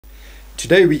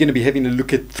Today we're going to be having a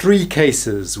look at three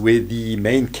cases where the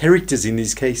main characters in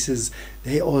these cases,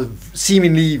 they are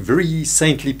seemingly very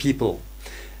saintly people,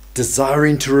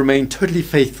 desiring to remain totally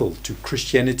faithful to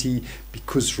Christianity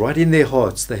because right in their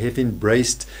hearts they have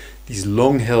embraced these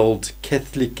long-held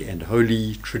Catholic and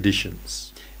holy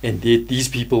traditions. And yet these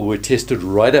people were tested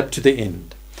right up to the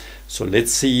end. So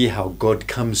let's see how God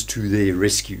comes to their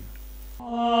rescue.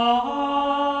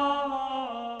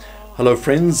 Hello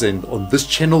friends, and on this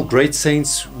channel Great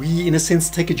Saints, we in a sense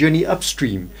take a journey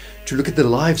upstream to look at the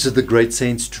lives of the great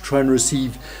saints, to try and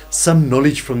receive some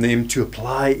knowledge from them to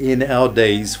apply in our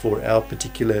days for our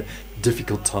particular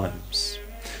difficult times.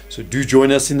 So do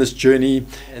join us in this journey,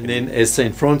 and then as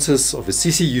Saint Francis of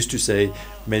Assisi used to say,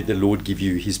 may the Lord give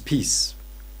you his peace.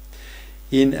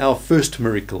 In our first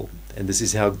miracle, and this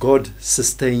is how God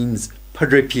sustains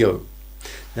Padre Pio.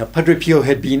 Now Padre Pio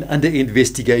had been under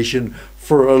investigation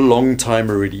for a long time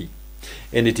already,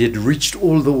 and it had reached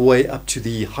all the way up to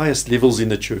the highest levels in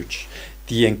the church.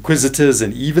 The inquisitors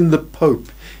and even the Pope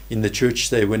in the church,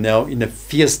 they were now in a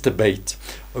fierce debate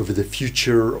over the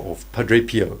future of Padre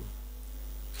Pio.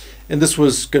 And this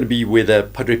was going to be whether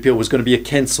Padre Pio was going to be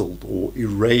cancelled or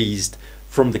erased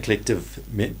from the collective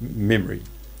memory.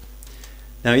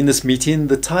 Now in this meeting,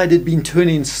 the tide had been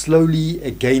turning slowly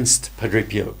against Padre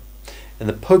Pio, and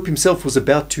the Pope himself was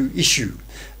about to issue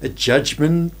a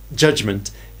judgment,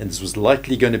 and this was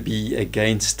likely going to be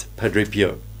against Padre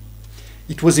Pio.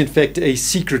 It was in fact a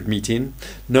secret meeting,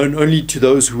 known only to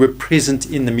those who were present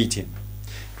in the meeting.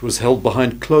 It was held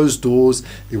behind closed doors.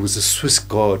 There was a Swiss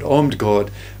guard, armed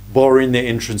guard, barring their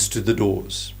entrance to the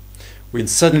doors. When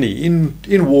suddenly in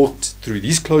walked, through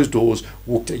these closed doors,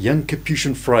 walked a young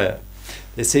Capuchin friar.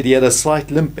 They said he had a slight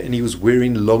limp and he was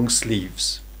wearing long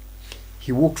sleeves.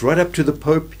 He walked right up to the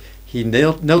Pope. He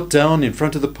knelt down in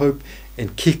front of the Pope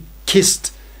and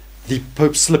kissed the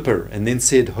Pope's slipper, and then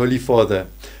said, "Holy Father,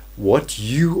 what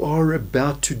you are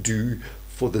about to do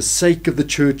for the sake of the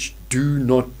church, do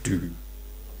not do."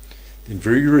 Then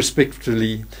very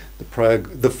respectfully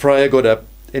the friar got up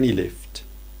and he left.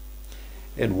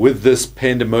 And with this,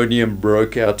 pandemonium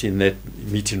broke out in that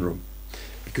meeting room,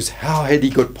 because how had he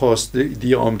got past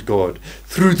the armed guard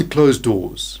through the closed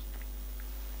doors?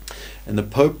 And the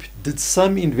Pope did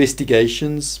some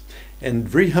investigations, and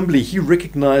very humbly he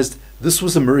recognized this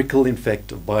was a miracle, in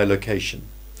fact, of bilocation.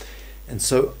 And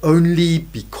so only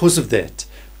because of that,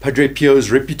 Padre Pio's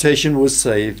reputation was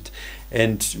saved,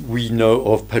 and we know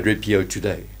of Padre Pio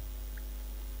today.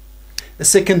 A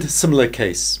second similar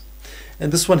case,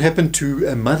 and this one happened to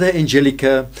a Mother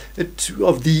Angelica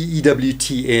of the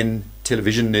EWTN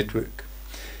television network.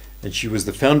 And she was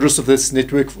the foundress of this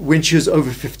network. When she was over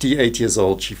 58 years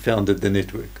old, she founded the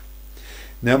network.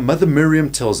 Now, Mother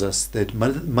Mirriam tells us that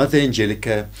Mother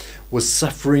Angelica was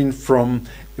suffering from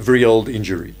a very old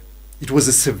injury. It was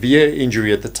a severe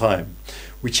injury at the time,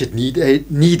 which had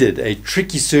needed a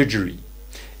tricky surgery.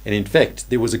 And in fact,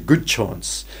 there was a good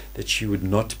chance that she would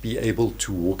not be able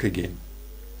to walk again.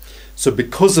 So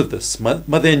because of this,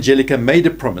 Mother Angelica made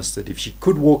a promise that if she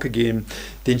could walk again,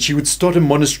 then she would start a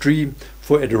monastery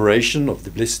for adoration of the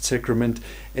Blessed Sacrament,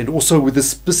 and also with a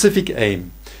specific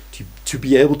aim to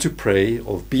be able to pray,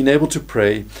 of being able to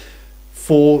pray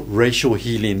for racial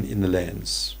healing in the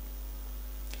lands.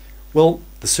 Well,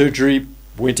 the surgery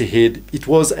went ahead. It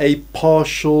was a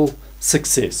partial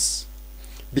success,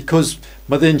 because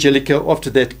Mother Angelica after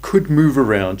that could move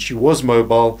around. She was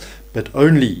mobile, but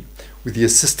only with the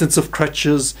assistance of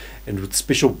crutches and with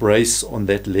special brace on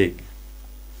that leg.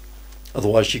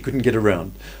 Otherwise she couldn't get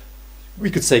around. We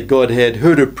could say God had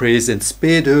heard her prayers and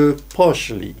spared her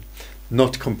partially,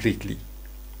 not completely.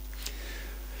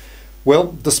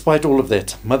 Well, despite all of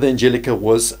that, Mother Angelica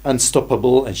was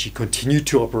unstoppable, and she continued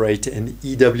to operate, and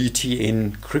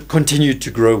EWTN continued to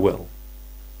grow well.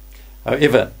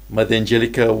 However, Mother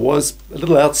Angelica was a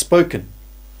little outspoken,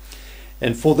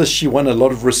 and for this she won a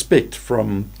lot of respect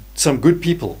from some good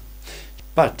people,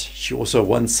 but she also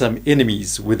won some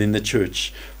enemies within the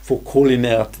church for calling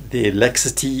out their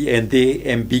laxity and their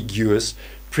ambiguous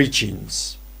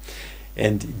preachings.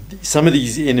 And some of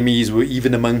these enemies were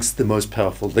even amongst the most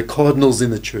powerful, the cardinals in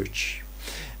the church.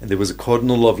 And there was a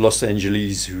cardinal of Los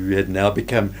Angeles who had now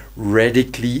become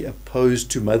radically opposed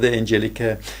to Mother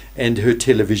Angelica and her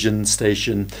television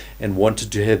station, and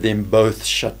wanted to have them both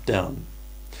shut down.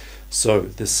 So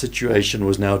the situation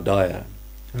was now dire.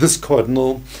 This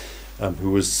cardinal,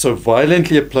 who was so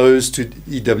violently opposed to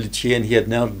EWTN, he had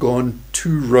now gone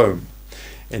to Rome,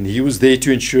 and he was there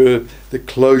to ensure the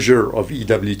closure of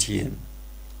EWTN.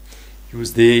 He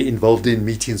was there involved in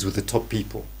meetings with the top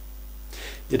people.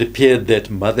 It appeared that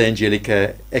Mother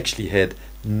Angelica actually had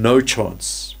no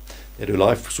chance, that her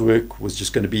life's work was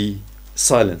just going to be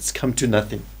silence, come to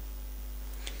nothing.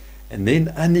 And then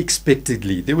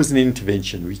unexpectedly, there was an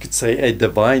intervention. We could say a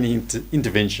divine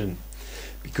intervention,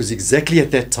 because exactly at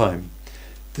that time,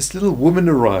 this little woman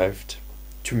arrived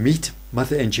to meet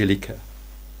Mother Angelica.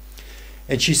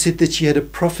 And she said that she had a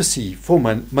prophecy for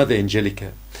Mother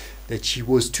Angelica, that she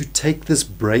was to take this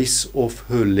brace off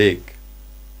her leg.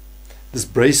 This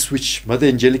brace which Mother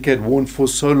Angelica had worn for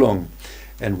so long,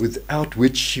 and without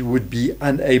which she would be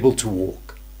unable to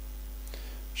walk.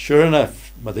 Sure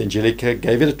enough, Mother Angelica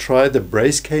gave it a try. The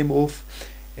brace came off,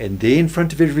 and there in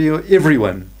front of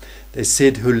everyone, they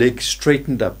said her leg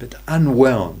straightened up, it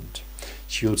unwound.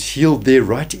 She was healed there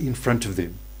right in front of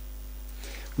them.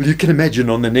 Well, you can imagine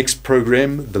on the next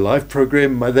program, the live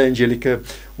program, Mother Angelica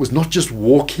was not just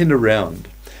walking around,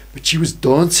 but she was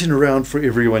dancing around for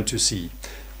everyone to see,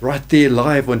 right there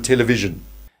live on television.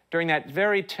 During that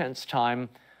very tense time,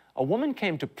 a woman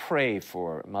came to pray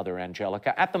for Mother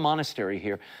Angelica at the monastery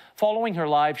here, following her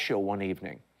live show one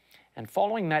evening. And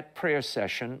following that prayer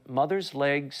session, Mother's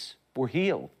legs were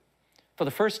healed. For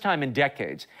the first time in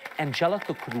decades,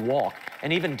 Angelica could walk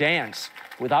and even dance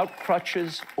without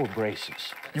crutches or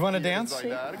braces. You want to dance?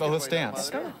 Well, let's dance.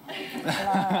 Sure.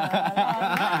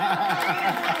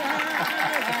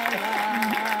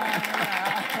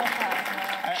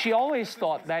 She always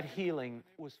thought that healing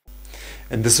was...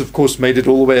 And this, of course, made it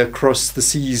all the way across the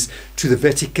seas to the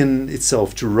Vatican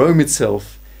itself, to Rome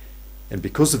itself. And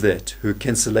because of that, her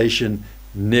cancellation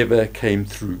never came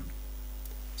through.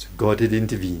 So God had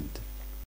intervened.